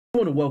I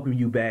want to welcome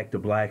you back to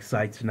Black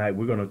Site. Tonight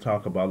we're going to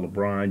talk about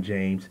LeBron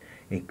James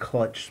and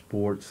Klutch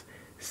Sports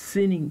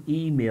sending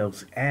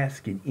emails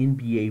asking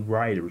NBA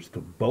writers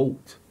to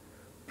vote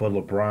for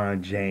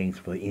LeBron James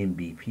for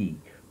MVP.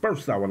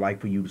 First, I would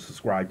like for you to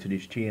subscribe to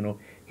this channel,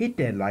 hit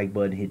that like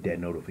button, hit that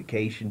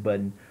notification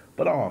button,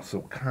 but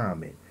also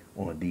comment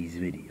on these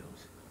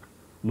videos.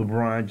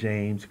 LeBron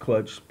James,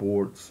 Klutch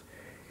Sports,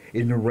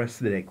 and the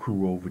rest of that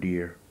crew over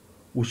there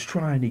was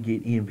trying to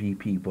get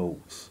MVP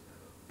votes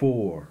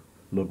for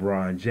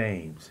LeBron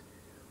James.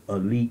 A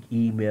leaked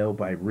email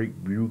by Rick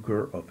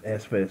Bucher of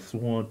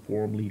FS1,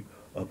 formerly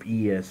of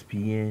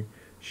ESPN,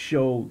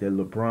 showed that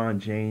LeBron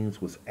James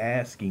was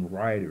asking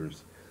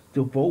writers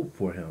to vote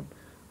for him.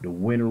 The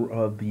winner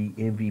of the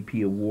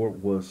MVP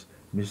award was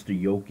Mr.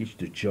 Jokic,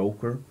 the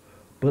Joker,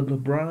 but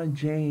LeBron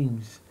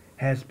James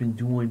has been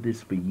doing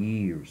this for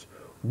years.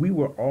 We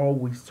were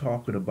always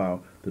talking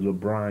about the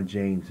LeBron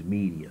James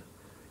media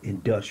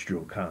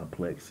industrial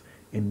complex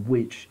in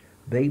which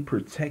they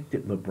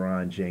protected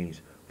LeBron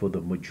James for the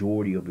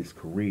majority of his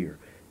career.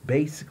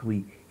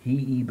 Basically, he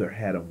either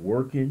had him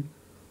working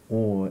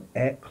on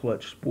at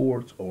Klutch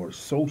Sports or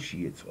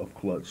associates of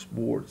Klutch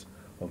Sports,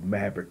 of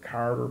Maverick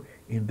Carter,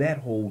 and that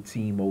whole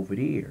team over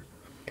there.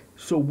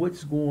 So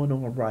what's going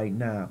on right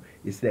now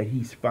is that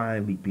he's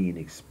finally being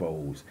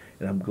exposed.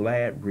 And I'm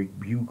glad Rick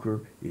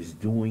Bucher is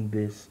doing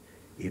this.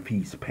 If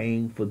he's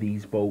paying for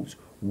these votes,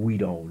 we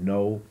don't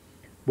know.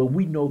 But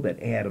we know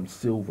that Adam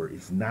Silver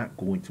is not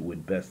going to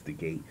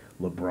investigate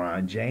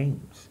LeBron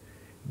James.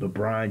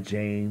 LeBron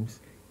James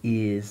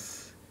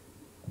is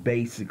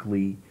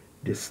basically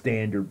the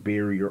standard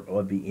bearer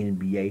of the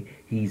NBA.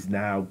 He's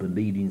now the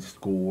leading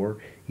scorer.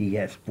 He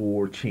has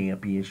 4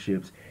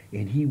 championships,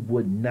 and he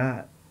would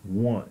not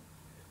want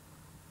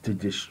to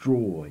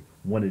destroy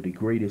one of the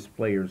greatest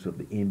players of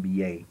the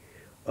NBA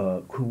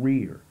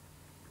career.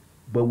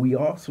 But we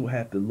also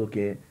have to look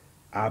at,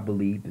 I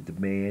believe that the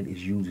man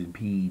is using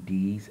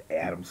PEDs.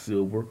 Adam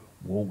Silver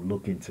won't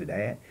look into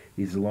that.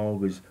 As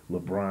long as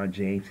LeBron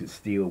James can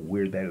still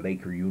wear that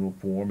Laker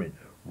uniform and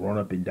run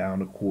up and down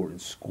the court and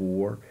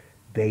score,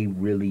 they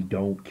really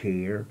don't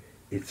care.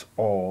 It's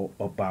all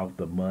about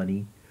the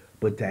money.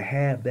 But to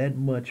have that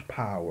much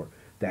power,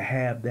 to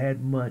have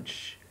that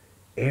much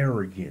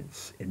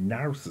arrogance and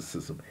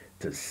narcissism,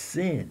 to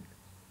send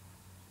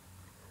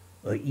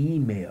an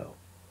email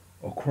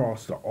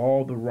across to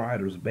all the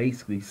writers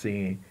basically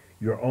saying,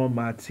 you're on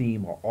my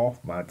team or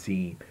off my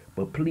team,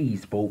 but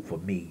please vote for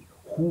me.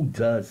 Who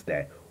does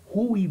that?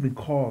 Who even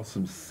calls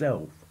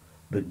himself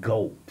the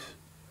GOAT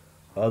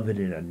other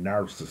than a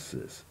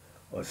narcissist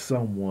or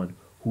someone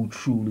who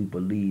truly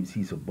believes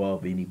he's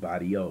above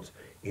anybody else,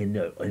 and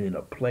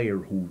a player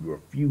who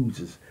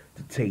refuses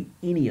to take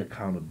any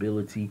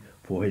accountability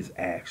for his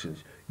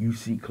actions? You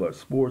see, Klutch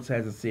Sports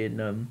hasn't said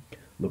nothing.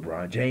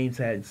 LeBron James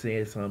hadn't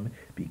said something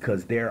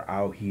because they're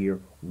out here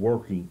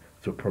working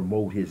to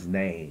promote his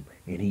name,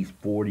 and he's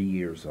 40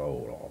 years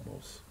old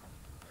almost.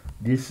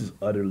 This is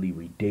utterly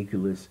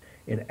ridiculous,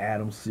 and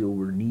Adam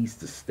Silver needs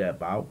to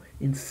step out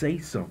and say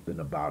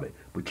something about it.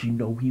 But you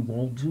know he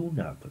won't do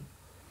nothing.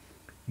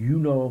 You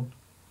know,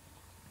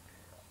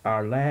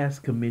 our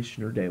last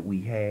commissioner that we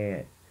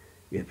had,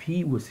 if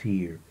he was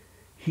here,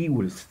 he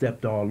would have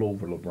stepped all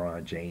over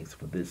LeBron James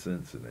for this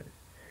incident.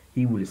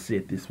 He would have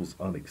said this was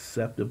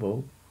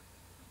unacceptable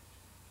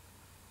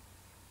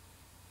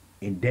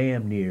and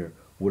damn near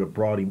would have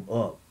brought him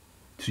up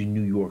to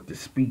New York to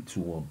speak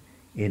to him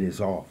in his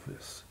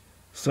office.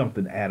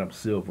 Something Adam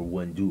Silver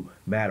wouldn't do.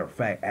 Matter of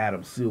fact,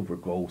 Adam Silver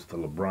goes to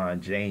LeBron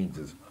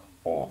James's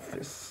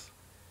office.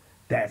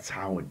 That's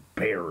how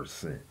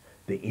embarrassing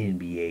the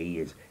NBA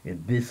is.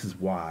 And this is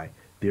why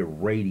their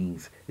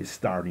ratings is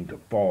starting to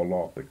fall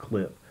off the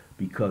cliff,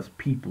 because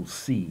people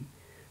see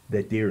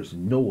that there's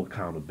no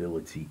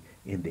accountability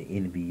in the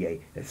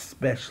NBA,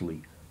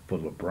 especially for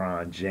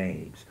LeBron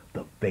James,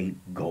 the fake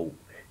GOAT.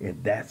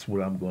 And that's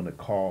what I'm going to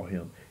call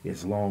him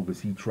as long as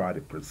he try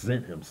to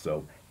present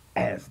himself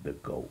as the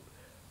GOAT.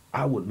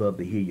 I would love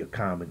to hear your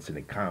comments in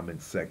the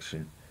comments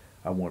section.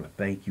 I want to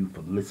thank you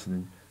for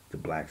listening to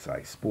Black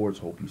Site Sports.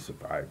 Hope you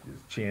subscribe to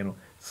this channel.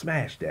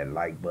 Smash that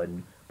like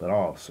button, but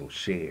also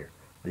share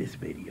this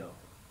video.